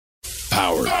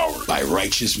Powered by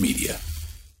Righteous Media.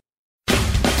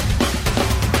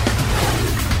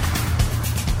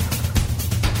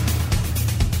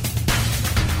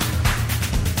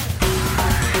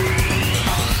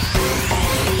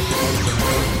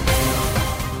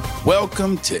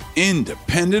 Welcome to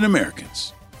Independent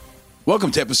Americans.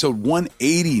 Welcome to episode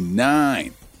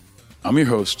 189. I'm your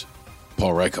host,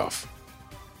 Paul Reichoff.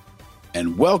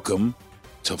 And welcome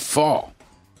to fall.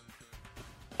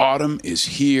 Autumn is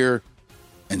here,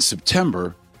 and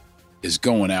September is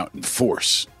going out in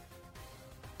force.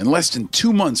 In less than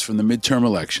 2 months from the midterm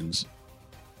elections,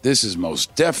 this is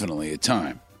most definitely a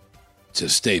time to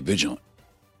stay vigilant.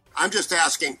 I'm just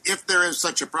asking, if there is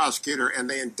such a prosecutor and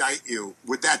they indict you,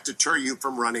 would that deter you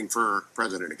from running for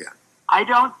president again? I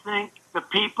don't think the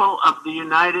people of the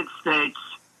United States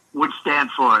would stand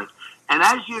for it. And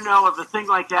as you know, if a thing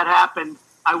like that happened,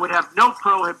 I would have no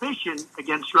prohibition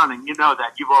against running. You know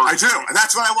that. You've always I do, and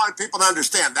that's what I want people to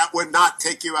understand. That would not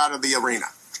take you out of the arena.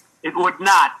 It would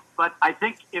not. But I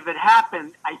think if it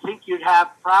happened, I think you'd have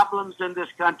problems in this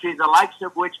country, the likes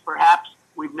of which perhaps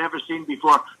we've never seen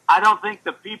before. I don't think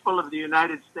the people of the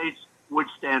United States would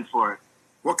stand for it.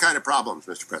 What kind of problems,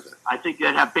 Mr. President? I think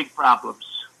they'd have big problems.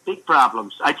 Big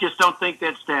problems. I just don't think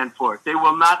they'd stand for it. They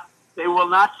will not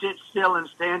sit still and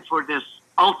stand for this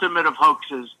ultimate of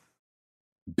hoaxes.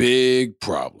 Big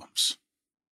problems.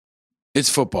 It's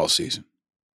football season.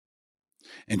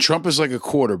 And Trump is like a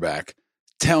quarterback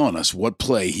telling us what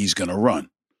play he's going to run.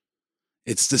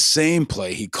 It's the same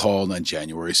play he called on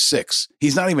January 6th.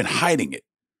 He's not even hiding it.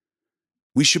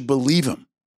 We should believe him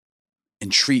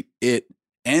and treat it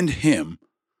and him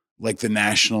like the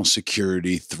national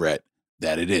security threat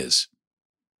that it is.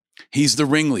 He's the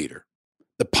ringleader,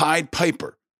 the Pied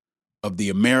Piper of the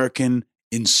American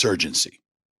insurgency.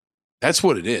 That's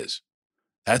what it is.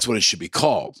 That's what it should be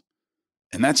called.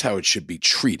 And that's how it should be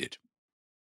treated.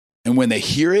 And when they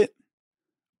hear it,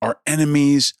 our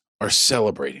enemies are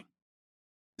celebrating.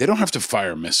 They don't have to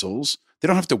fire missiles. They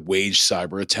don't have to wage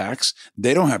cyber attacks.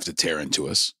 They don't have to tear into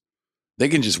us. They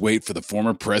can just wait for the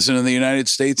former president of the United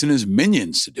States and his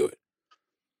minions to do it.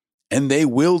 And they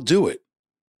will do it,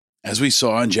 as we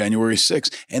saw on January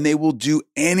 6th. And they will do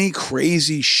any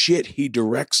crazy shit he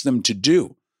directs them to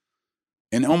do.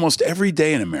 And almost every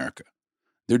day in America,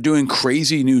 they're doing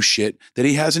crazy new shit that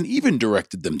he hasn't even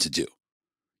directed them to do.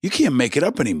 You can't make it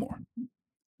up anymore.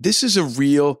 This is a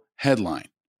real headline.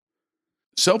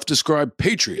 Self-described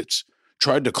patriots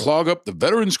tried to clog up the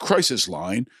Veterans Crisis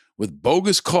Line with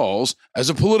bogus calls as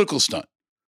a political stunt.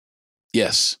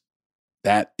 Yes,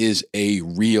 that is a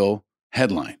real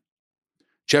headline.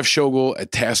 Jeff Schogel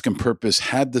at Task and Purpose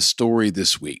had the story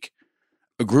this week.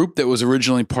 A group that was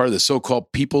originally part of the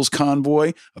so-called People's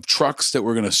Convoy of trucks that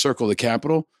were going to circle the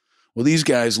Capitol. Well, these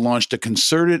guys launched a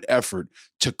concerted effort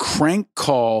to crank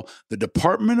call the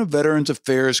Department of Veterans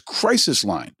Affairs Crisis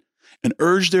Line and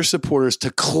urged their supporters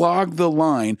to clog the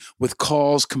line with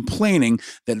calls complaining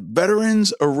that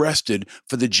veterans arrested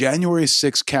for the January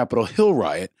 6th Capitol Hill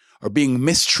riot are being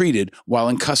mistreated while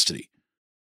in custody.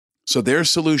 So their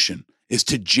solution is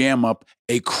to jam up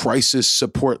a crisis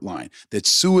support line that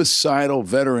suicidal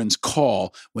veterans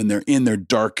call when they're in their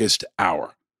darkest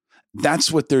hour. That's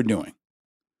what they're doing.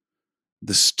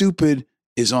 The stupid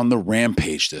is on the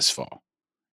rampage this fall.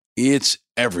 It's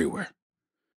everywhere.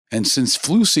 And since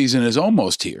flu season is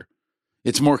almost here,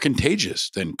 it's more contagious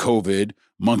than COVID,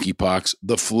 monkeypox,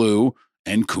 the flu,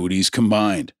 and cooties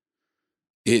combined.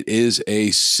 It is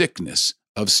a sickness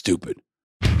of stupid.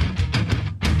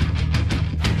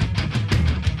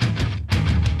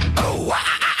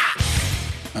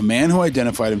 A man who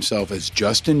identified himself as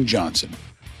Justin Johnson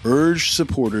urged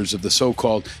supporters of the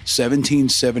so-called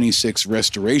 1776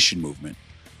 Restoration Movement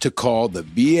to call the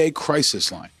VA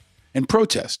Crisis Line and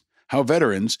protest how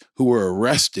veterans who were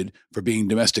arrested for being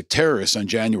domestic terrorists on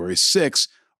January 6th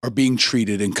are being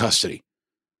treated in custody.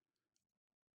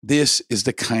 This is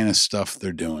the kind of stuff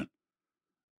they're doing.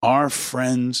 Our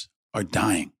friends are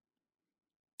dying.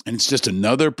 And it's just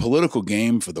another political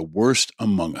game for the worst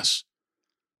among us.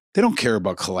 They don't care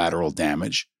about collateral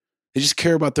damage. They just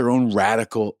care about their own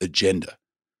radical agenda.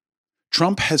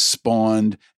 Trump has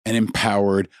spawned and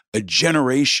empowered a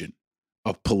generation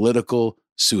of political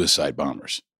suicide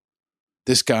bombers.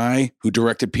 This guy who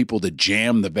directed people to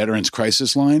jam the Veterans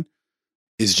Crisis Line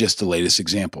is just the latest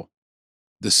example.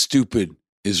 The stupid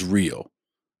is real.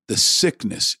 The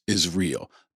sickness is real.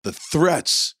 The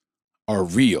threats are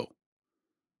real.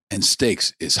 And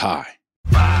stakes is high.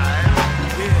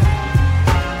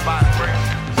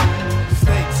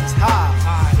 Stakes is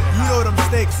high. You know them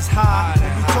stakes is high.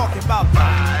 When you talking about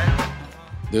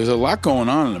There's a lot going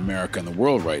on in America and the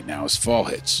world right now as fall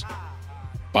hits.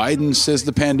 Biden says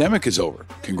the pandemic is over.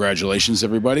 Congratulations,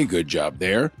 everybody. Good job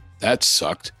there. That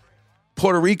sucked.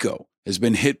 Puerto Rico has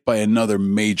been hit by another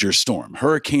major storm.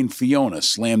 Hurricane Fiona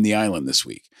slammed the island this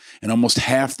week, and almost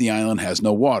half the island has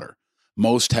no water.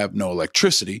 Most have no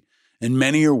electricity, and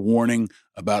many are warning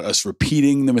about us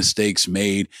repeating the mistakes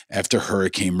made after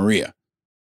Hurricane Maria.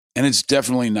 And it's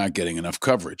definitely not getting enough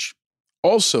coverage.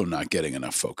 Also not getting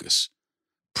enough focus.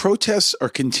 Protests are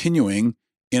continuing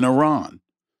in Iran.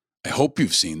 I hope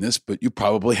you've seen this, but you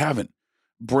probably haven't.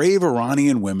 Brave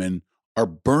Iranian women are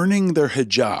burning their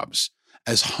hijabs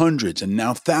as hundreds and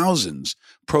now thousands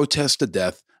protest the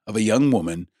death of a young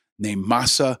woman named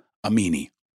Mahsa Amini.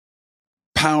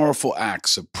 Powerful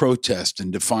acts of protest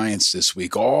and defiance this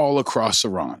week all across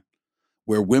Iran,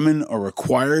 where women are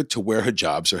required to wear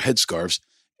hijabs or headscarves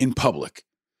in public.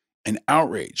 And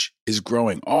outrage is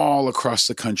growing all across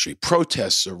the country.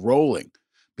 Protests are rolling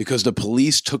because the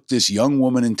police took this young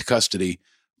woman into custody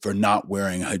for not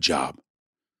wearing a hijab.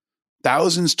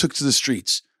 Thousands took to the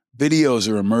streets.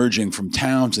 Videos are emerging from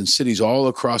towns and cities all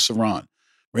across Iran,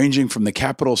 ranging from the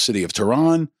capital city of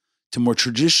Tehran to more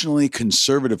traditionally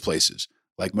conservative places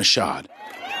like Mashhad.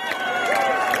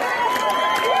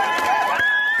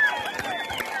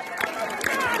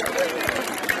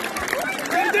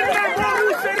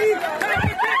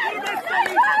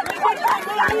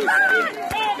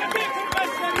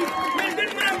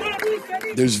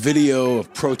 There's video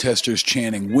of protesters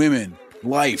chanting, "Women,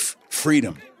 life,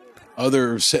 freedom."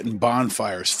 Others setting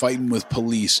bonfires, fighting with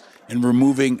police, and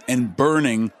removing and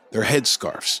burning their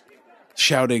headscarves,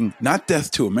 shouting, not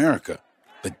death to America,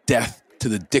 but death to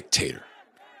the dictator.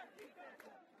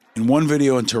 In one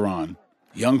video in Tehran,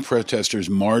 young protesters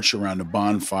march around a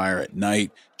bonfire at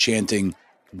night, chanting,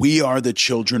 "We are the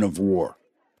children of war.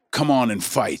 Come on and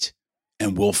fight,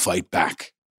 and we'll fight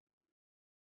back."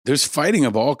 There's fighting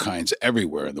of all kinds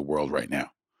everywhere in the world right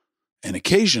now, and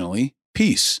occasionally,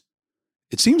 peace.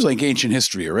 It seems like ancient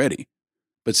history already,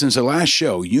 but since our last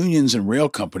show, unions and rail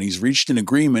companies reached an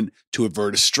agreement to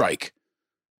avert a strike.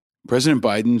 President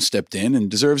Biden stepped in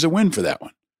and deserves a win for that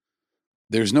one.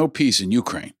 There's no peace in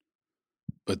Ukraine,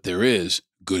 but there is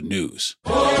good news.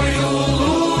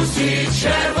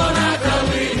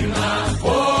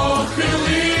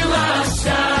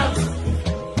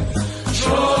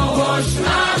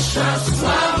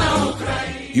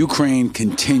 Ukraine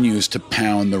continues to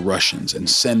pound the Russians and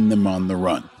send them on the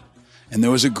run. And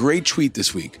there was a great tweet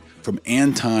this week from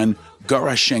Anton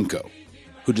Goroshenko,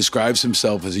 who describes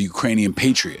himself as a Ukrainian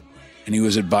patriot, and he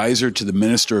was advisor to the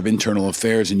Minister of Internal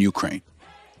Affairs in Ukraine.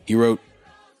 He wrote,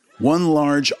 "One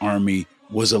large army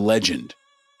was a legend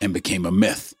and became a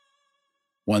myth.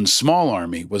 One small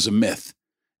army was a myth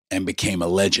and became a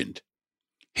legend.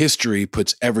 History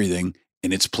puts everything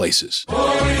in its places."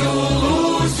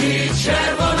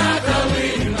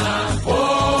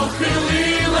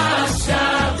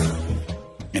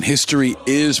 And history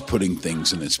is putting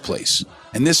things in its place.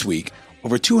 And this week,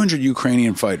 over 200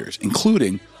 Ukrainian fighters,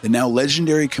 including the now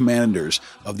legendary commanders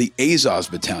of the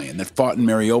Azov battalion that fought in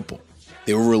Mariupol,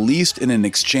 they were released in an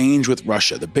exchange with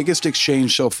Russia, the biggest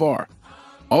exchange so far.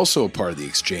 Also a part of the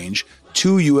exchange,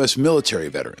 2 U.S. military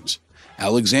veterans,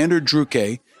 Alexander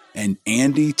Druke and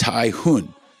Andy Tai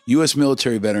Hun, U.S.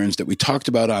 military veterans that we talked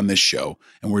about on this show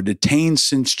and were detained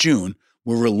since June,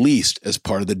 were released as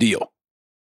part of the deal.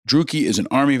 Druke is an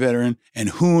Army veteran and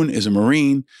Hun is a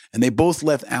Marine, and they both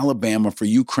left Alabama for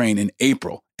Ukraine in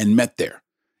April and met there.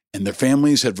 And their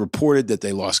families have reported that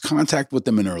they lost contact with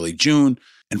them in early June,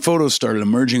 and photos started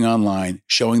emerging online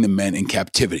showing the men in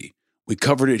captivity. We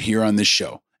covered it here on this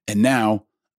show, and now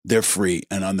they're free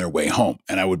and on their way home,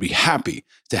 and I would be happy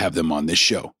to have them on this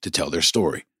show to tell their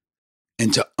story.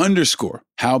 And to underscore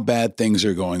how bad things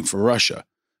are going for Russia,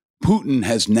 Putin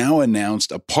has now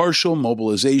announced a partial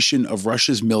mobilization of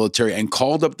Russia's military and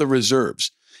called up the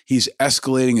reserves. He's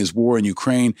escalating his war in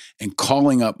Ukraine and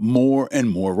calling up more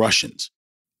and more Russians.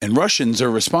 And Russians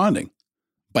are responding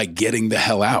by getting the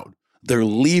hell out. They're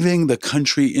leaving the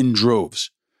country in droves.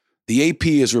 The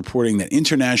AP is reporting that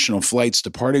international flights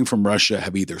departing from Russia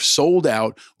have either sold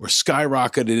out or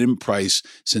skyrocketed in price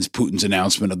since Putin's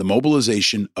announcement of the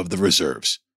mobilization of the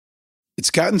reserves.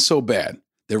 It's gotten so bad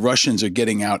that Russians are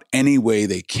getting out any way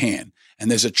they can,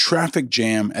 and there's a traffic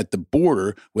jam at the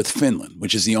border with Finland,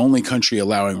 which is the only country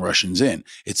allowing Russians in.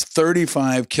 It's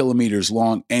 35 kilometers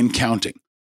long and counting.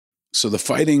 So the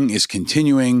fighting is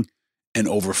continuing and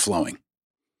overflowing.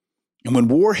 And when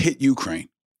war hit Ukraine,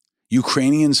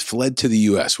 Ukrainians fled to the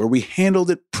U.S., where we handled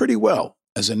it pretty well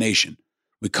as a nation.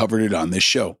 We covered it on this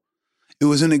show. It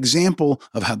was an example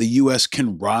of how the U.S.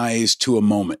 can rise to a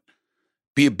moment,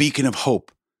 be a beacon of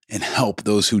hope, and help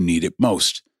those who need it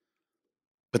most.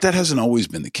 But that hasn't always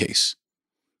been the case.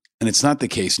 And it's not the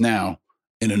case now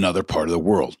in another part of the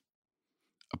world.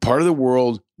 A part of the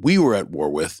world we were at war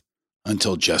with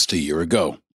until just a year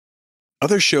ago.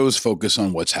 Other shows focus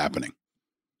on what's happening.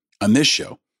 On this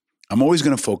show, I'm always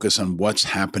going to focus on what's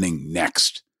happening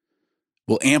next.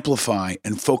 We'll amplify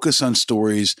and focus on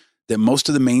stories that most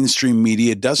of the mainstream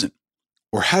media doesn't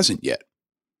or hasn't yet.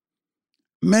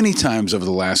 Many times over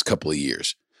the last couple of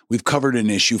years, we've covered an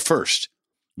issue first.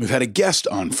 We've had a guest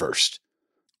on first,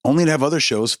 only to have other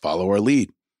shows follow our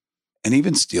lead and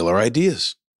even steal our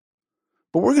ideas.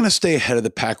 But we're going to stay ahead of the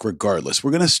pack regardless.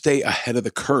 We're going to stay ahead of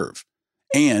the curve.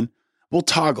 And we'll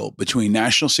toggle between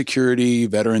national security,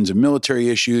 veterans and military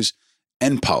issues,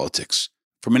 and politics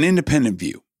from an independent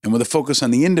view and with a focus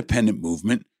on the independent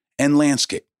movement and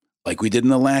landscape, like we did in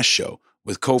the last show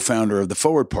with co-founder of the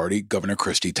Forward Party, Governor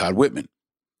Christie Todd Whitman.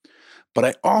 But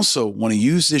I also want to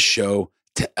use this show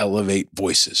to elevate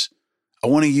voices. I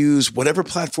want to use whatever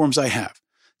platforms I have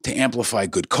to amplify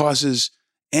good causes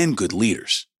and good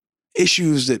leaders,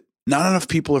 issues that not enough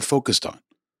people are focused on,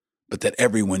 but that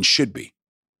everyone should be.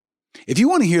 If you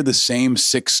want to hear the same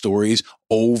 6 stories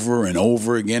over and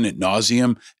over again ad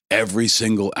nauseum every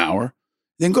single hour,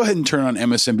 then go ahead and turn on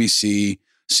MSNBC,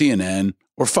 CNN,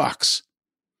 or Fox.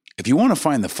 If you want to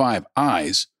find the 5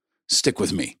 I's, stick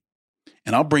with me.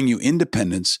 And I'll bring you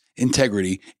independence,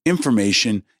 integrity,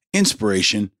 information,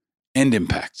 inspiration, and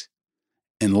impact.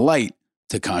 And light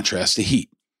to contrast the heat.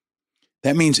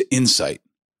 That means insight,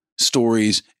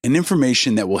 stories, and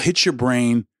information that will hit your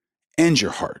brain and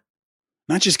your heart.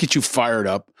 Not just get you fired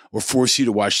up or force you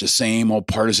to watch the same old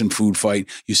partisan food fight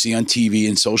you see on TV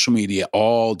and social media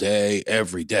all day,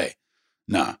 every day.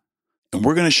 Nah. And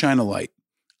we're going to shine a light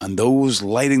on those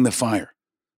lighting the fire,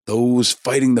 those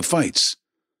fighting the fights,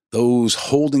 those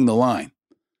holding the line,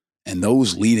 and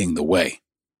those leading the way.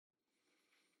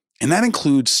 And that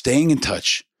includes staying in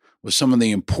touch with some of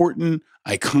the important,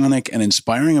 iconic, and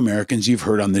inspiring Americans you've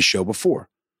heard on this show before,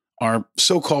 our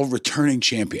so-called returning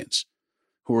champions,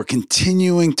 who are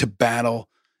continuing to battle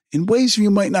in ways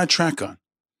you might not track on.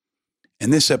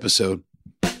 And this episode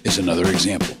is another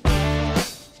example.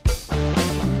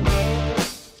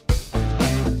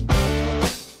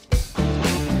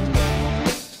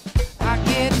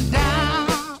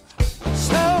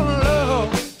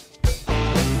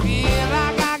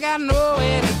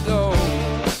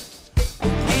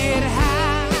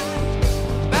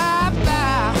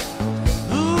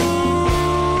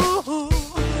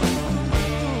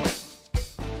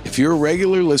 If you're a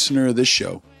regular listener of this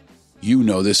show, you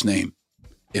know this name.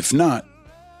 If not,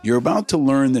 you're about to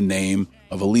learn the name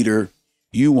of a leader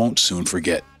you won't soon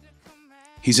forget.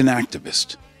 He's an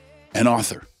activist, an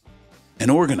author, an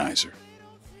organizer,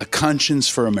 a conscience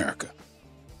for America,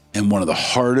 and one of the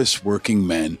hardest working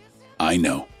men I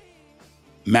know.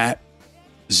 Matt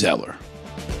Zeller.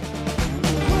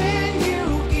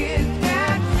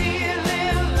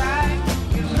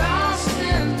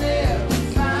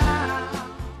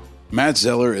 Matt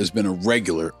Zeller has been a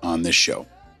regular on this show.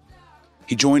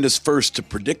 He joined us first to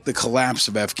predict the collapse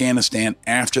of Afghanistan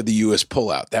after the U.S.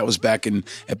 pullout. That was back in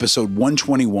episode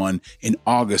 121 in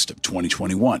August of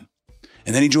 2021.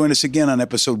 And then he joined us again on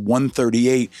episode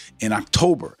 138 in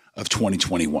October of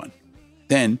 2021.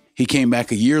 Then he came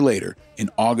back a year later in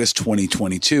August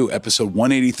 2022, episode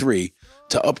 183,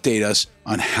 to update us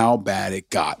on how bad it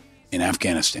got in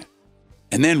Afghanistan.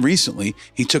 And then recently,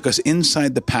 he took us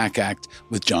inside the PAC Act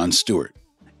with Jon Stewart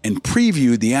and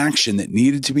previewed the action that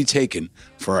needed to be taken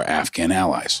for our Afghan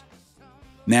allies.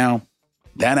 Now,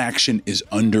 that action is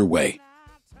underway.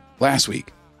 Last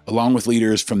week, along with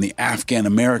leaders from the Afghan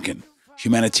American,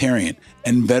 humanitarian,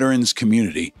 and veterans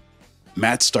community,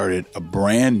 Matt started a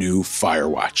brand new fire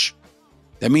watch.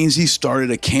 That means he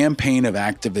started a campaign of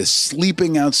activists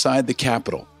sleeping outside the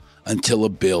Capitol until a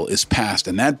bill is passed,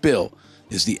 and that bill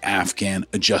is the Afghan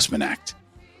Adjustment Act.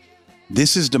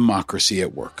 This is democracy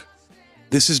at work.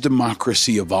 This is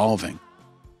democracy evolving.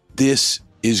 This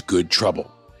is good trouble.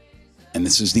 And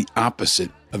this is the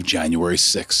opposite of January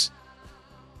 6th.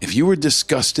 If you were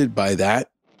disgusted by that,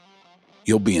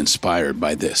 you'll be inspired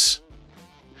by this.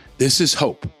 This is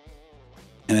hope.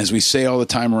 And as we say all the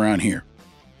time around here,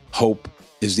 hope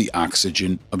is the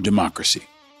oxygen of democracy.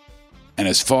 And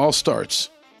as fall starts,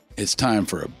 it's time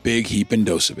for a big heaping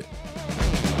dose of it.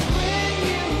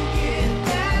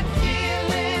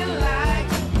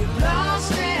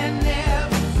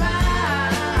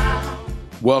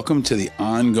 Welcome to the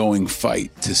ongoing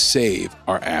fight to save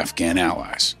our Afghan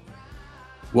allies.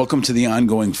 Welcome to the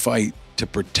ongoing fight to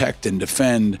protect and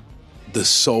defend the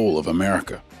soul of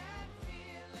America.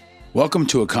 Welcome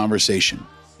to a conversation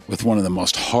with one of the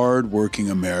most hardworking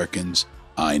Americans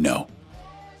I know.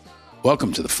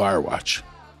 Welcome to the Firewatch.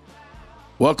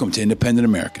 Welcome to Independent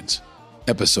Americans,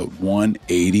 episode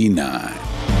 189.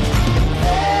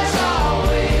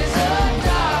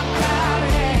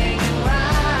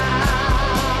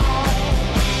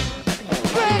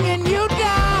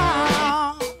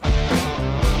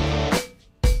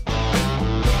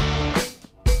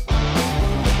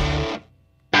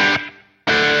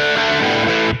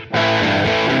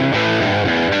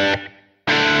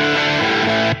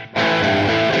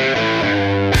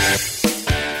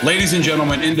 Ladies and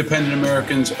gentlemen, independent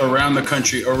Americans around the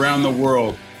country, around the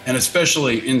world, and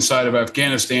especially inside of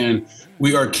Afghanistan,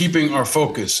 we are keeping our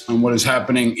focus on what is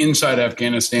happening inside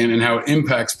Afghanistan and how it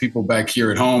impacts people back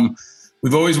here at home.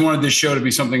 We've always wanted this show to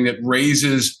be something that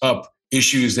raises up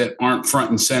issues that aren't front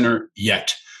and center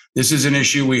yet. This is an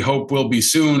issue we hope will be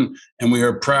soon, and we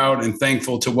are proud and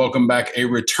thankful to welcome back a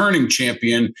returning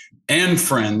champion and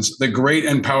friends, the great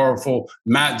and powerful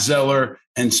Matt Zeller,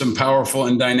 and some powerful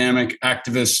and dynamic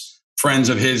activist friends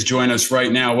of his join us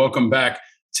right now. Welcome back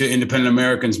to Independent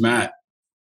Americans, Matt.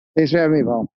 Thanks for having me,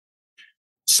 Paul.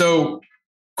 So,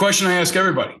 question I ask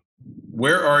everybody,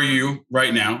 where are you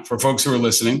right now for folks who are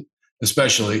listening,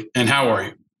 especially, and how are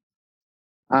you?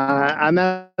 I'm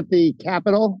at the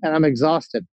Capitol and I'm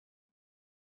exhausted.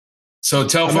 So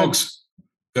tell folks.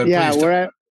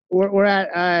 We're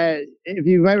at, if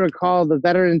you might recall, the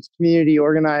veterans community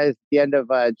organized at the end of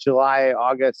July,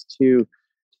 August to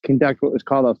conduct what was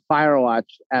called a fire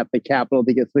watch at the Capitol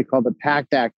to get something called the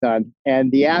PACT Act done.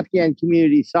 And the Afghan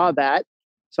community saw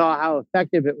how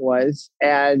effective it was,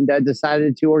 and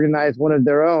decided to organize one of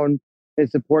their own in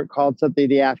support called something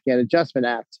the Afghan Adjustment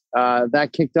Act.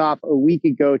 That kicked off a week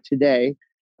ago today.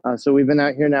 So we've been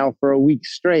out here now for a week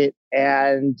straight,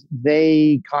 and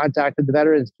they contacted the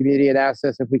veterans community and asked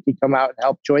us if we could come out and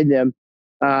help join them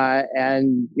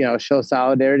and show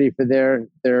solidarity for their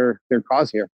cause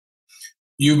here.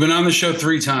 You've been on the show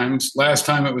 3 times. Last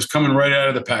time it was coming right out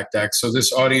of the PACT Act, so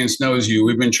this audience knows you.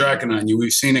 We've been tracking on you.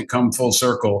 We've seen it come full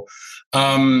circle.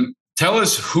 Tell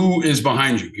us who is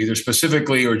behind you, either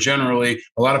specifically or generally.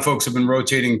 A lot of folks have been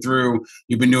rotating through.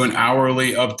 You've been doing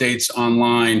hourly updates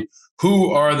online.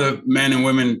 Who are the men and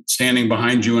women standing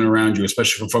behind you and around you,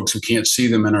 especially for folks who can't see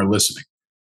them and are listening?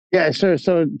 Yeah, sure.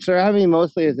 So surrounding me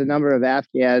mostly is a number of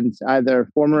Afghans, either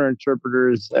former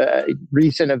interpreters,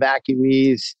 recent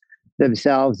evacuees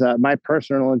themselves. My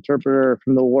personal interpreter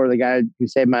from the war, the guy who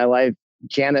saved my life,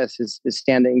 Janice, is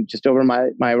standing just over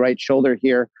my right shoulder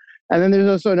here. And then there's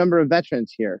also a number of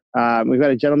veterans here. We've got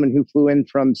a gentleman who flew in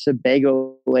from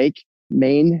Sebago Lake,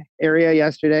 Maine area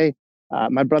yesterday.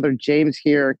 My brother James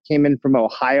here came in from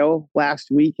Ohio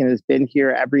last week and has been here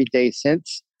every day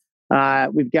since.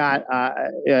 We've got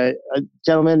a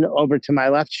gentleman over to my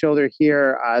left shoulder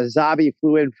here. Zabi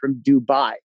flew in from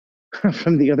Dubai,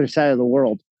 from the other side of the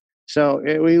world. So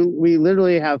we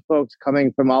literally have folks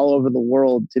coming from all over the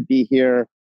world to be here,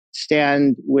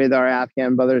 stand with our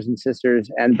Afghan brothers and sisters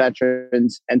and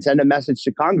veterans, and send a message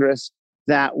to Congress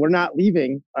that we're not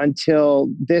leaving until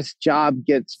this job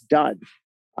gets done.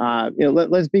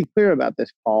 Let's be clear about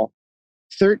this, Paul.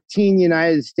 13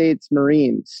 United States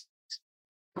Marines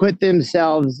put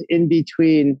themselves in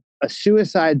between a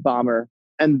suicide bomber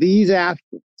and these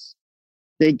Afghans.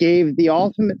 They gave the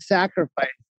ultimate sacrifice,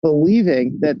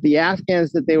 believing that the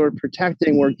Afghans that they were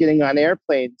protecting were getting on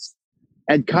airplanes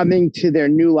and coming to their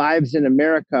new lives in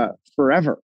America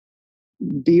forever.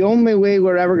 The only way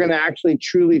we're ever going to actually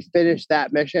truly finish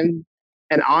that mission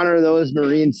and honor those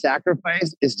Marines'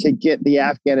 sacrifice is to get the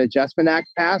Afghan Adjustment Act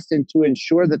passed and to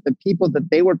ensure that the people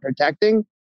that they were protecting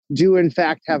do in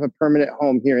fact have a permanent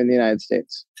home here in the United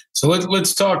States. So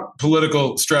let's talk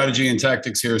political strategy and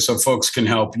tactics here so folks can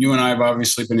help. You and I have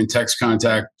obviously been in text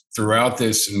contact throughout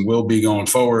this and will be going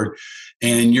forward.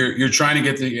 And you're trying to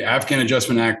get the Afghan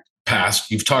Adjustment Act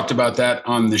passed. You've talked about that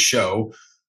on the show.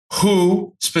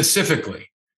 Who specifically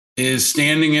is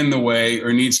standing in the way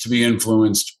or needs to be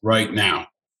influenced right now?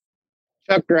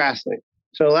 Chuck Grassley.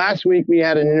 So last week we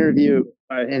had an interview.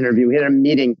 We had a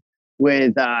meeting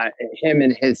with him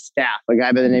and his staff, a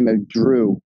guy by the name of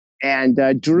Drew. And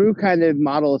Drew kind of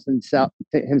models himself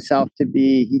to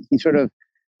be, he sort of,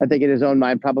 I think in his own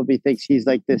mind, probably thinks he's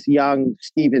like this young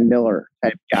Stephen Miller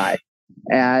type guy.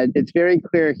 And it's very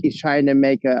clear he's trying to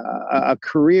make a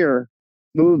career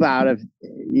move out of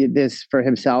this for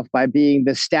himself by being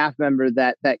the staff member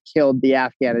that killed the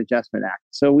Afghan Adjustment Act.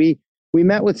 So we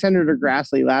met with Senator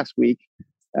Grassley last week.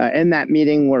 In that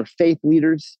meeting were faith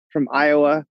leaders from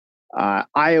Iowa,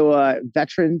 Iowa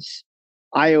veterans,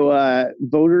 Iowa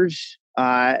voters,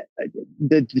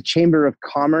 the Chamber of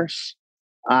Commerce,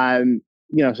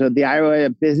 so the Iowa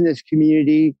business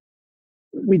community,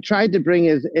 we tried to bring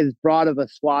as broad of a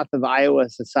swath of Iowa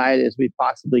society as we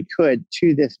possibly could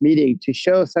to this meeting to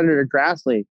show Senator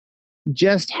Grassley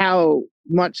just how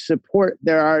much support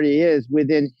there already is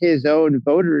within his own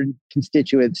voter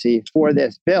constituency for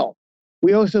this bill.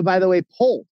 We also, by the way,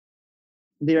 polled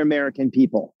the American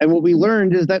people. And what we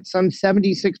learned is that some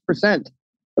 76%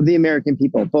 of the American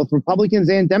people, both Republicans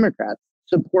and Democrats,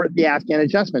 support the Afghan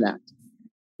Adjustment Act.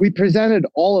 We presented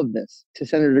all of this to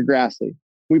Senator Grassley.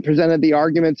 We presented the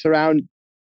arguments around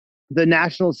the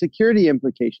national security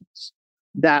implications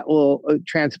that will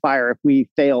transpire if we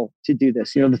fail to do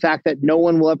this. The fact that no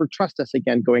one will ever trust us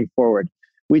again going forward.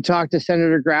 We talked to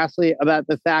Senator Grassley about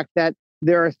the fact that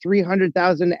there are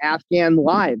 300,000 Afghan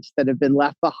lives that have been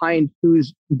left behind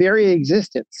whose very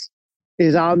existence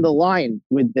is on the line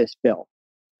with this bill.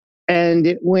 And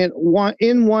it went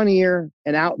in one ear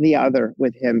and out the other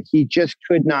with him. He just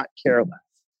could not care less.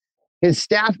 His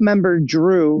staff member,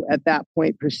 Drew, at that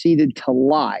point proceeded to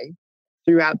lie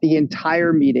throughout the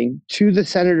entire meeting to the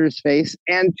senator's face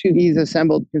and to these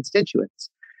assembled constituents.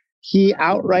 He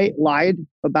outright lied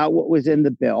about what was in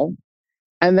the bill.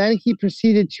 And then he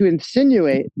proceeded to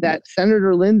insinuate that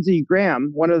Senator Lindsey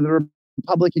Graham, one of the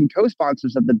Republican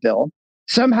co-sponsors of the bill,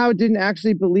 somehow didn't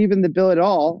actually believe in the bill at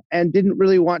all and didn't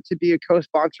really want to be a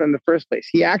co-sponsor in the first place.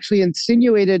 He actually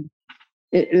insinuated,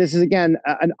 this is again,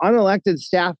 an unelected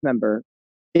staff member,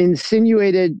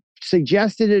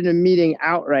 suggested in a meeting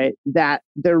outright that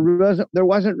there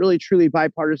wasn't really truly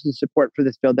bipartisan support for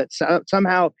this bill, that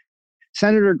somehow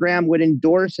Senator Graham would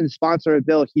endorse and sponsor a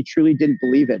bill he truly didn't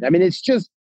believe in. I mean,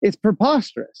 it's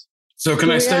preposterous. So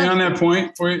can I stay on that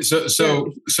point for you? So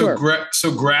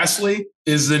Grassley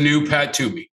is the new Pat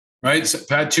Toomey, right? So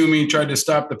Pat Toomey tried to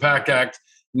stop the PAC Act.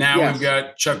 Now we've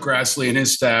got Chuck Grassley and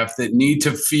his staff that need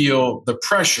to feel the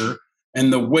pressure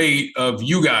and the weight of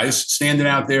you guys standing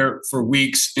out there for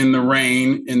weeks in the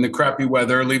rain, in the crappy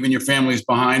weather, leaving your families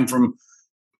behind from,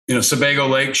 Sebago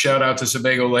Lake. Shout out to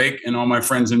Sebago Lake and all my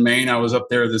friends in Maine. I was up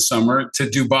there this summer, to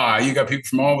Dubai. You got people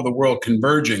from all over the world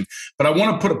converging. But I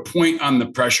want to put a point on the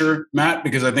pressure, Matt,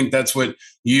 because I think that's what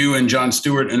you and Jon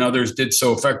Stewart and others did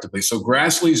so effectively. So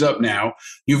Grassley's up now.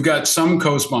 You've got some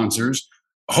co-sponsors.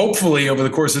 Hopefully, over the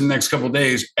course of the next couple of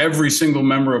days, every single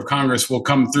member of Congress will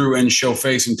come through and show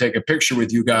face and take a picture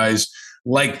with you guys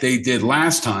like they did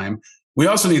last time. We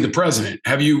also need the president.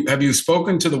 Have you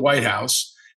spoken to the White House?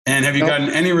 And have you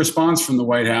gotten any response from the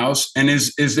White House? And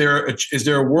is there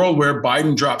a world where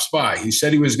Biden drops by? He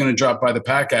said he was going to drop by the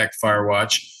PAC Act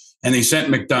Firewatch, and he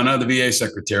sent McDonough, the VA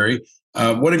secretary.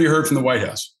 What have you heard from the White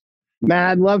House? Man,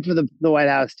 I'd love for the White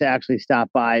House to actually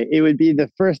stop by. It would be the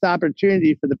first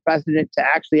opportunity for the president to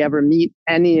actually ever meet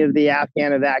any of the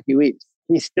Afghan evacuees.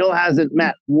 He still hasn't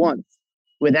met once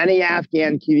with any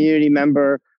Afghan community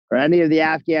member or any of the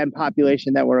Afghan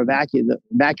population that were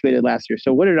evacuated last year.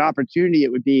 So what an opportunity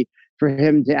it would be for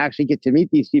him to actually get to meet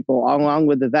these people along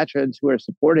with the veterans who are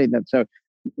supporting them. So,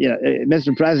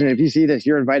 Mr. President, if you see this,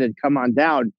 you're invited. Come on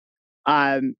down.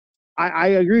 I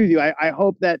agree with you. I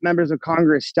hope that members of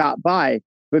Congress stop by.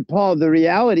 But Paul, the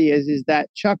reality is that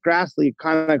Chuck Grassley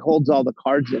kind of holds all the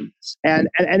cards in this, and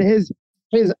his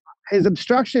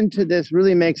obstruction to this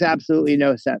really makes absolutely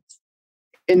no sense.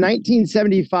 In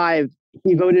 1975,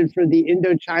 he voted for the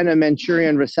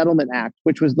Indochina-Manchurian Resettlement Act,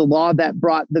 which was the law that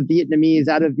brought the Vietnamese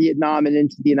out of Vietnam and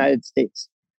into the United States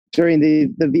during the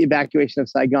evacuation of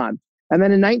Saigon. And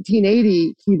then in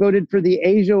 1980, he voted for the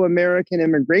Asia-American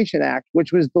Immigration Act,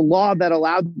 which was the law that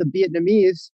allowed the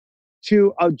Vietnamese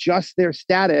to adjust their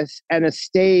status and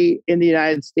stay in the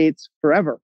United States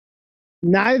forever.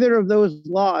 Neither of those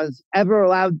laws ever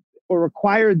allowed or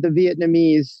required the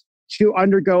Vietnamese to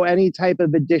undergo any type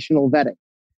of additional vetting.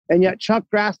 And yet Chuck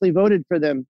Grassley voted for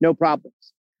them, no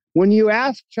problems. When you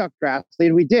ask Chuck Grassley,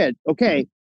 and we did, okay,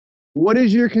 what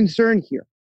is your concern here?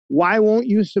 Why won't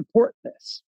you support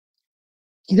this?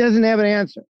 He doesn't have an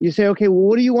answer. You say, okay, well,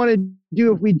 what do you want to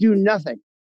do if we do nothing?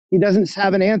 He doesn't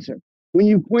have an answer. When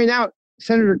you point out,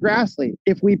 Senator Grassley,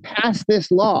 if we pass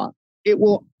this law, it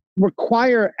will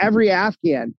require every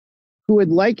Afghan who would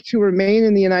like to remain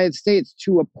in the United States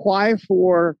to apply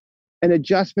for an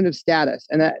adjustment of status.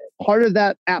 And that part of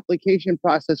that application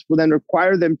process will then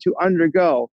require them to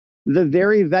undergo the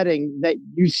very vetting that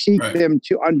you seek them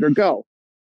to undergo.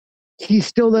 He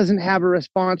still doesn't have a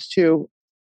response to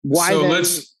why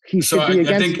he should be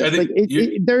against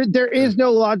it. There is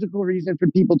no logical reason for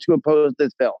people to oppose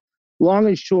this bill. Long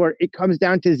and short, it comes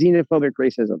down to xenophobic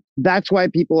racism. That's why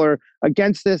people are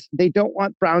against this. They don't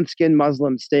want brown-skinned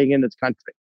Muslims staying in this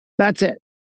country. That's it.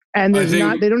 And they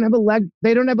don't have a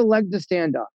leg to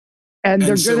stand on. And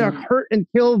they're going to hurt and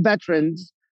kill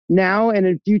veterans now and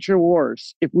in future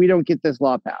wars if we don't get this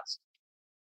law passed.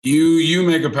 You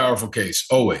make a powerful case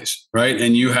always, right?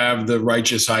 And you have the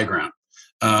righteous high ground.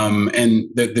 And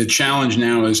the challenge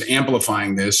now is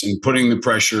amplifying this and putting the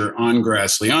pressure on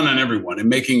Grassley, on everyone, and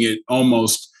making it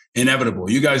almost inevitable.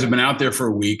 You guys have been out there for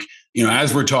a week. You know,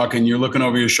 as we're talking, you're looking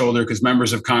over your shoulder because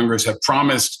members of Congress have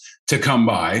promised to come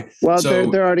by. Well, so,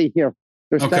 they're already here.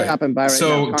 They're stopping by right now.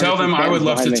 So tell them I would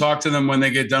love to talk to them when they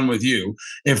get done with you,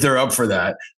 if they're up for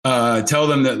that. Tell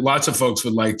them that lots of folks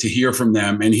would like to hear from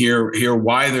them and hear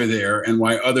why they're there and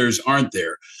why others aren't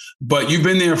there. But you've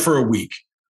been there for a week.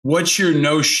 What's your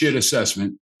no shit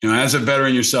assessment? You know, as a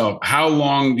veteran yourself, how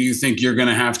long do you think you're going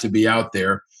to have to be out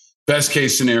there? Best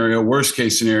case scenario, worst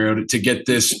case scenario to get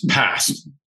this passed?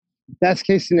 Best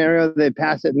case scenario, they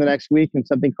pass it in the next week in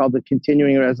something called the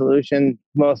continuing resolution.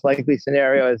 Most likely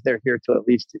scenario is they're here till at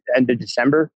least the end of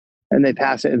December, and they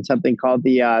pass it in something called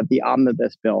the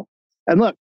omnibus bill. And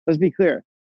look, let's be clear.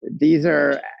 These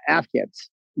are Afghans.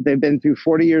 They've been through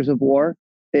 40 years of war.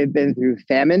 They've been through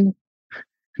famine.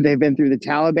 They've been through the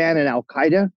Taliban and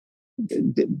Al-Qaeda.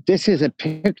 This is a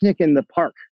picnic in the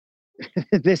park.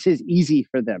 This is easy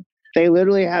for them. They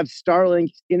literally have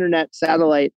Starlink internet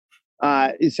satellite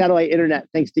internet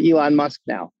thanks to Elon Musk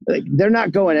now. Like, they're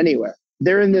not going anywhere.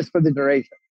 They're in this for the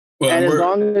duration. Well, and as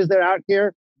long as they're out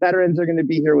here, veterans are going to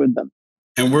be here with them.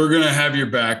 And we're going to have your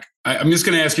back. I'm just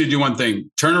going to ask you to do one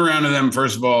thing. Turn around to them,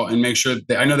 first of all, and make sure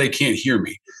that I know they can't hear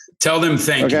me. Tell them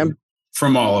thank you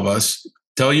from all of us.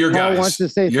 Tell your guys. Paul wants to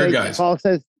say your thank guys. Paul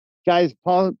says, guys,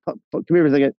 Paul, come here for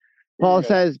a second.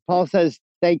 Paul says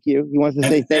thank you. He wants to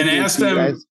say thank you.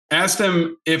 And ask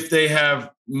them if they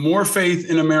have more faith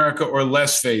in America or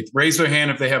less faith. Raise their hand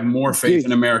if they have more faith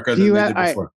in America than they did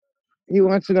before. He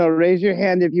wants to know, raise your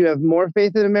hand if you have more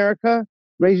faith in America.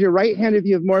 Raise your right hand if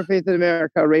you have more faith in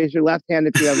America. Raise your left hand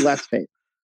if you have less faith.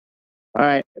 All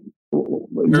right.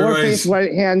 More faith,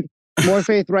 right hand. More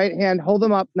faith, right hand. Hold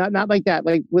them up. Not like that.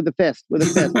 Like with a fist.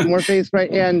 More faith,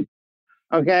 right hand.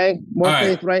 Okay. More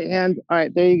faith, right hand. All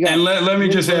right. There you go. And let me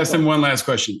just ask them one last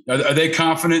question. Are they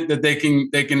confident that they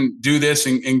can do this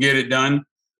and get it done?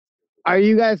 Are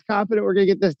you guys confident we're going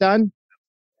to get this done?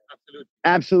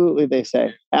 Absolutely. They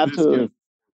say. Absolutely.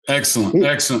 Excellent.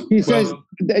 He says,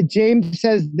 James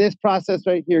says this process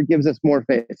right here gives us more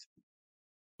faith.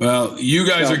 Well, you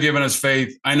guys are giving us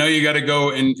faith. I know you got to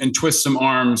go and twist some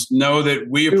arms. Know that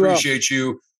we appreciate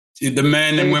you. The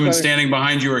men and women standing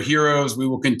behind you are heroes. We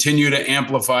will continue to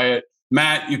amplify it.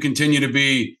 Matt, you continue to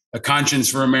be a conscience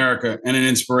for America and an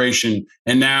inspiration.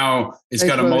 And now it's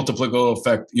got a multiplicative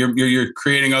effect. You're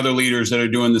creating other leaders that are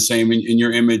doing the same in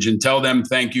your image. And tell them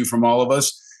thank you from all of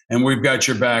us. And we've got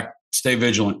your back. Stay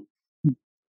vigilant.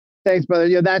 Thanks, brother.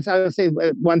 I would say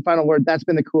one final word. That's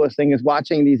been the coolest thing, is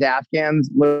watching these Afghans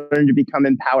learn to become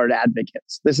empowered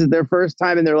advocates. This is their first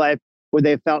time in their life where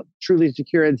they felt truly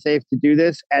secure and safe to do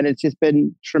this. And it's just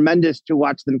been tremendous to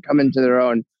watch them come into their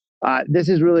own. This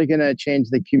is really going to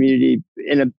change the community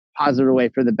in a positive way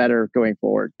for the better going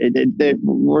forward.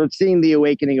 We're seeing the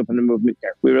awakening of the movement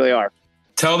here. We really are.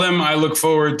 Tell them I look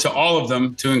forward to all of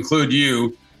them, to include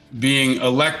you, being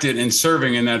elected and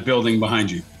serving in that building behind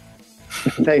you.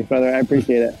 Thanks, brother. I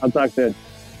appreciate it. I'll talk soon.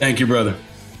 Thank you, brother.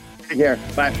 Take care.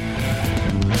 Bye.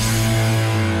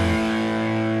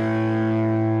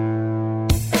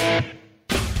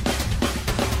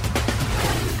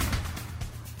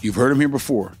 You've heard him here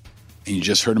before, and you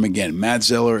just heard him again. Matt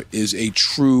Zeller is a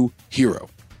true hero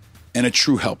and a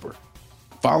true helper.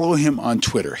 Follow him on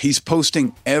Twitter. He's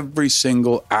posting every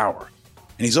single hour.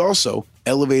 And he's also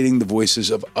elevating the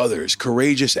voices of others,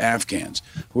 courageous Afghans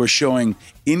who are showing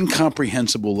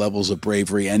incomprehensible levels of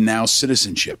bravery and now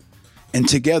citizenship. And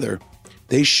together,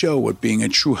 they show what being a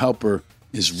true helper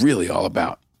is really all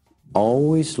about.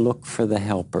 Always look for the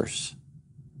helpers.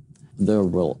 There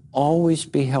will always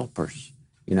be helpers,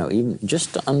 even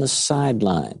just on the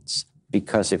sidelines.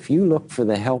 Because if you look for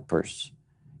the helpers,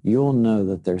 you'll know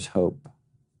that there's hope.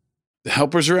 The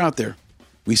helpers are out there.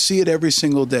 We see it every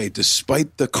single day.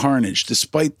 Despite the carnage,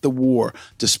 despite the war,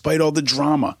 despite all the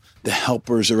drama, the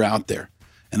helpers are out there.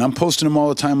 And I'm posting them all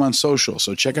the time on social.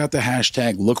 So check out the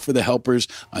hashtag, look for the helpers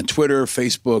on Twitter,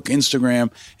 Facebook,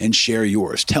 Instagram, and share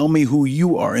yours. Tell me who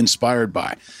you are inspired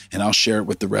by, and I'll share it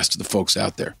with the rest of the folks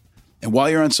out there. And while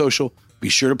you're on social, be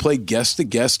sure to play Guest the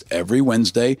Guest every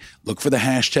Wednesday. Look for the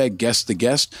hashtag Guest the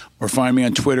Guest, or find me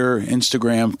on Twitter,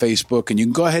 Instagram, Facebook, and you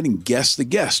can go ahead and guess the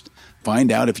guest.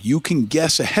 Find out if you can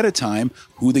guess ahead of time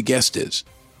who the guest is.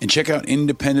 And check out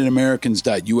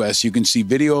independentamericans.us. You can see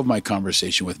video of my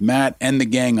conversation with Matt and the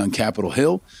gang on Capitol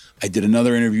Hill. I did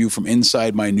another interview from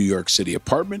inside my New York City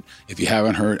apartment. If you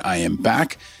haven't heard, I am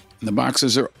back. And the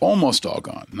boxes are almost all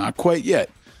gone. Not quite yet.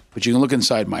 But you can look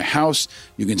inside my house.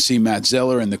 You can see Matt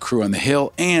Zeller and the crew on the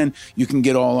Hill, and you can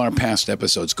get all our past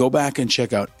episodes. Go back and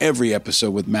check out every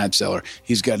episode with Matt Zeller.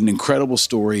 He's got an incredible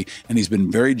story, and he's been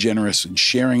very generous in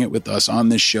sharing it with us on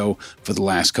this show for the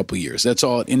last couple of years. That's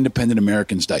all at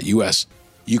independentamericans.us.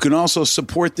 You can also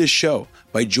support this show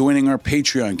by joining our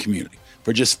Patreon community.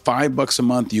 For just $5 a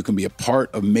month, you can be a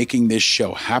part of making this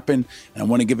show happen. And I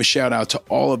want to give a shout out to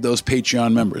all of those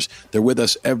Patreon members. They're with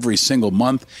us every single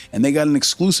month, and they got an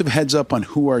exclusive heads up on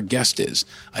who our guest is.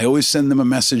 I always send them a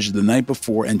message the night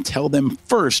before and tell them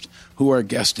first who our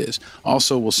guest is.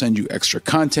 Also, we'll send you extra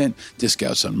content,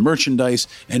 discounts on merchandise,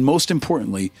 and most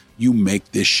importantly, you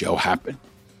make this show happen.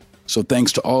 So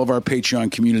thanks to all of our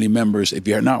Patreon community members. If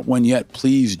you're not one yet,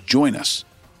 please join us.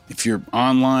 If you're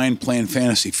online playing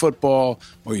fantasy football,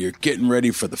 or you're getting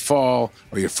ready for the fall,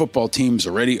 or your football team's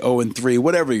already 0-3,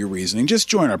 whatever your reasoning, just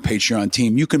join our Patreon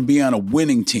team. You can be on a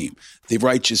winning team, the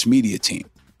Righteous Media team.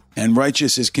 And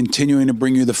Righteous is continuing to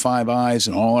bring you the Five Eyes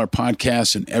and all our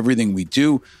podcasts and everything we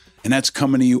do. And that's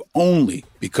coming to you only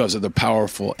because of the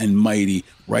powerful and mighty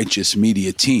Righteous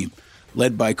Media team,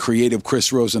 led by creative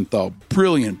Chris Rosenthal,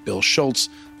 brilliant Bill Schultz,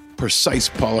 precise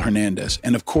Paula Hernandez,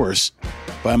 and of course,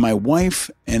 by my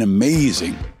wife and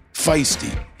amazing,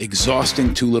 feisty,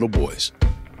 exhausting two little boys.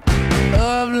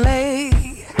 Of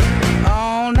late,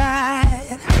 all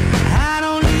night, I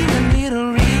don't even need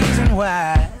a reason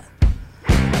why.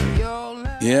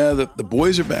 Yeah, the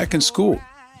boys are back in school.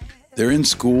 They're in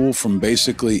school from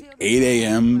basically 8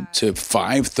 a.m. to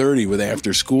 5:30 with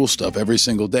after school stuff every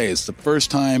single day. It's the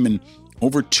first time in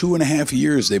over 2.5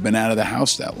 years they've been out of the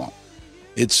house that long.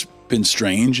 It's been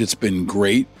strange. It's been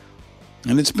great.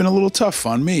 And it's been a little tough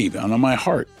on me and on my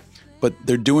heart. But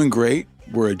they're doing great.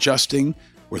 We're adjusting.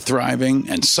 We're thriving.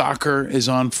 And soccer is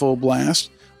on full blast.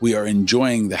 We are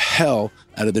enjoying the hell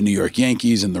out of the New York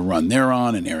Yankees and the run they're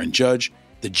on and Aaron Judge.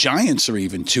 The Giants are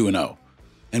even 2-0.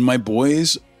 And my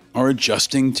boys are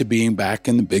adjusting to being back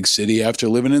in the big city after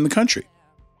living in the country,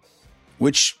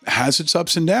 which has its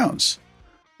ups and downs.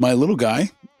 My little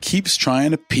guy keeps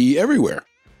trying to pee everywhere.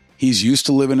 He's used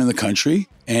to living in the country,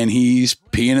 and he's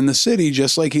peeing in the city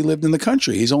just like he lived in the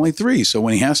country. He's only 3, so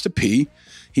when he has to pee,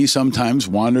 he sometimes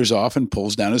wanders off and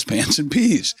pulls down his pants and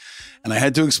pees. And I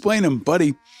had to explain to him,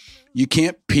 buddy, you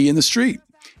can't pee in the street.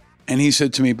 And he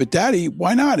said to me, but Daddy,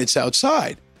 why not? It's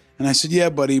outside. And I said, yeah,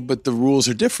 buddy, but the rules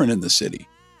are different in the city.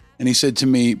 And he said to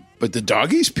me, but the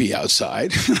doggies pee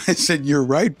outside. I said, you're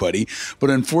right, buddy. But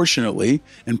unfortunately,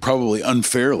 and probably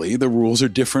unfairly, the rules are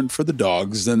different for the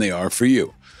dogs than they are for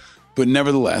you. But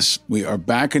nevertheless, we are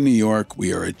back in New York.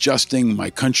 We are adjusting. My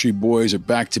country boys are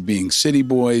back to being city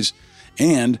boys.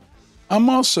 And I'm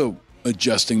also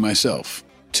adjusting myself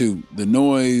to the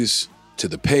noise, to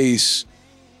the pace.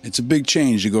 It's a big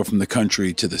change to go from the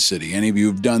country to the city. Any of you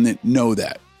who've done it know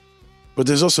that. But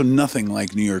there's also nothing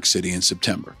like New York City in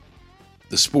September.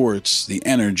 The sports, the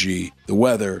energy, the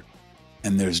weather,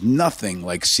 and there's nothing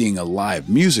like seeing a live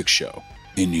music show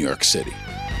in New York City.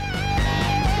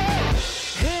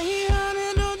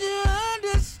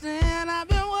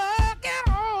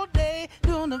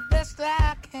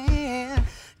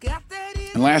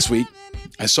 And last week,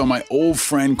 I saw my old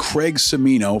friend Craig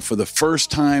Cimino for the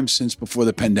first time since before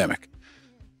the pandemic.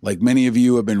 Like many of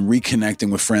you, I've been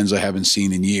reconnecting with friends I haven't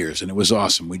seen in years, and it was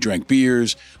awesome. We drank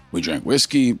beers, we drank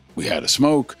whiskey, we had a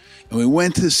smoke, and we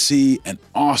went to see an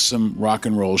awesome rock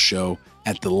and roll show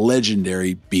at the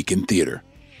legendary Beacon Theater.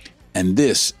 And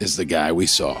this is the guy we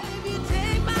saw.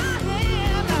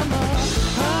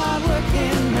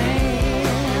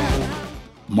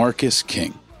 Marcus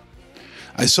King.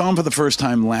 I saw him for the first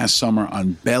time last summer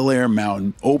on Bel Air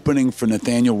Mountain, opening for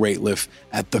Nathaniel Rateliff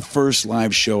at the first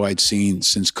live show I'd seen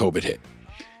since COVID hit.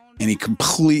 And he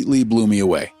completely blew me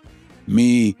away.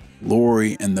 Me,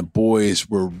 Lori, and the boys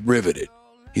were riveted.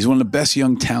 He's one of the best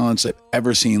young talents I've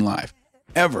ever seen live.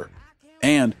 Ever.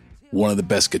 And one of the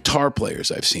best guitar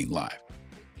players I've seen live.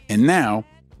 And now,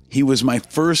 he was my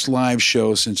first live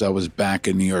show since I was back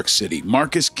in New York City.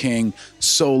 Marcus King,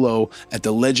 solo, at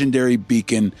the legendary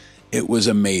Beacon. It was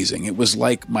amazing. It was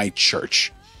like my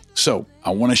church. So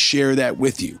I want to share that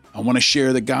with you. I want to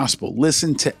share the gospel.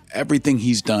 Listen to everything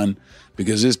he's done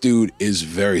because this dude is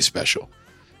very special.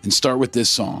 And start with this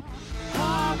song.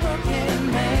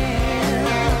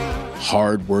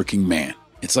 Hardworking Man.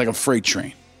 It's like a freight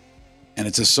train. And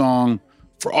it's a song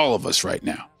for all of us right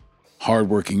now.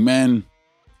 Hardworking men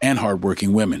and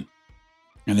hardworking women.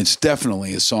 And it's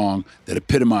definitely a song that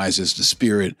epitomizes the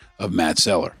spirit of Matt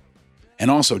Zeller. And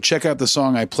also, check out the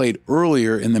song I played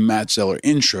earlier in the Matt Zeller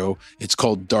intro. It's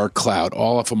called Dark Cloud,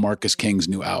 all off of Marcus King's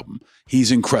new album.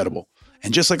 He's incredible.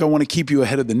 And just like I want to keep you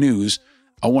ahead of the news,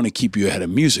 I want to keep you ahead of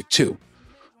music too.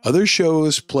 Other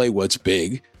shows play what's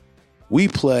big. We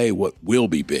play what will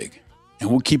be big. And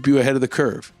we'll keep you ahead of the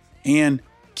curve and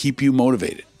keep you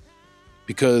motivated.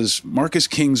 Because Marcus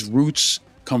King's roots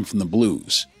come from the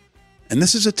blues. And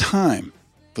this is a time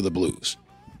for the blues.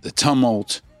 The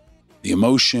tumult, the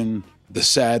emotion, the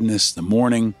sadness, the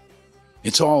mourning.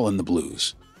 It's all in the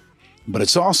blues. But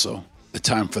it's also the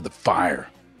time for the fire,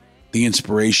 the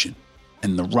inspiration,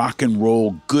 and the rock and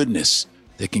roll goodness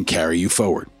that can carry you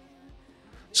forward.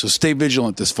 So stay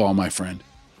vigilant this fall, my friend,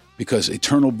 because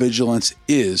eternal vigilance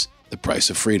is the price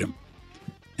of freedom.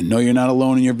 And no, you're not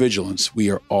alone in your vigilance. We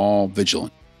are all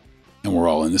vigilant, and we're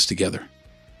all in this together.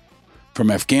 From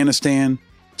Afghanistan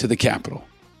to the capital,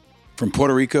 from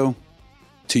Puerto Rico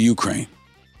to Ukraine,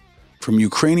 from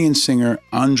Ukrainian singer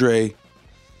Andrei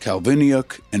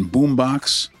Kalviniuk and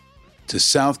Boombox to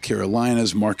South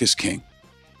Carolina's Marcus King,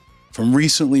 from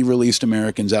recently released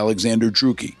Americans Alexander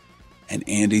Drucke and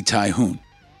Andy Tyhoon,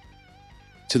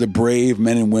 to the brave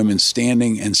men and women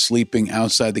standing and sleeping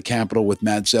outside the Capitol with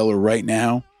Matt Zeller right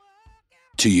now,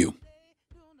 to you.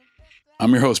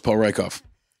 I'm your host, Paul Rieckhoff.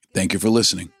 Thank you for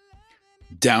listening.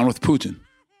 Down with Putin.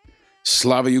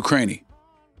 Slava Ukraini.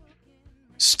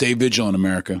 Stay vigilant,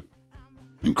 America,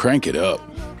 and crank it up.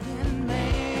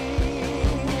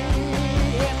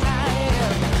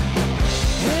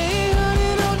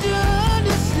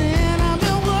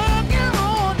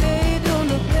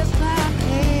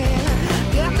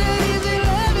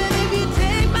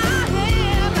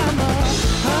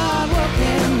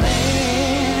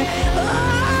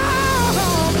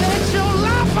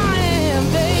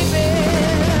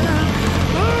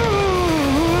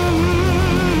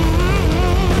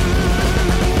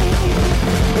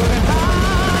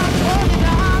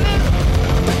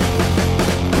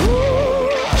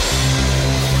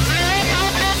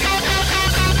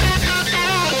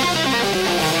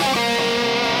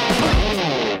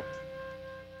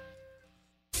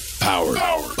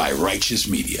 Powered by Righteous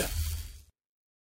Media.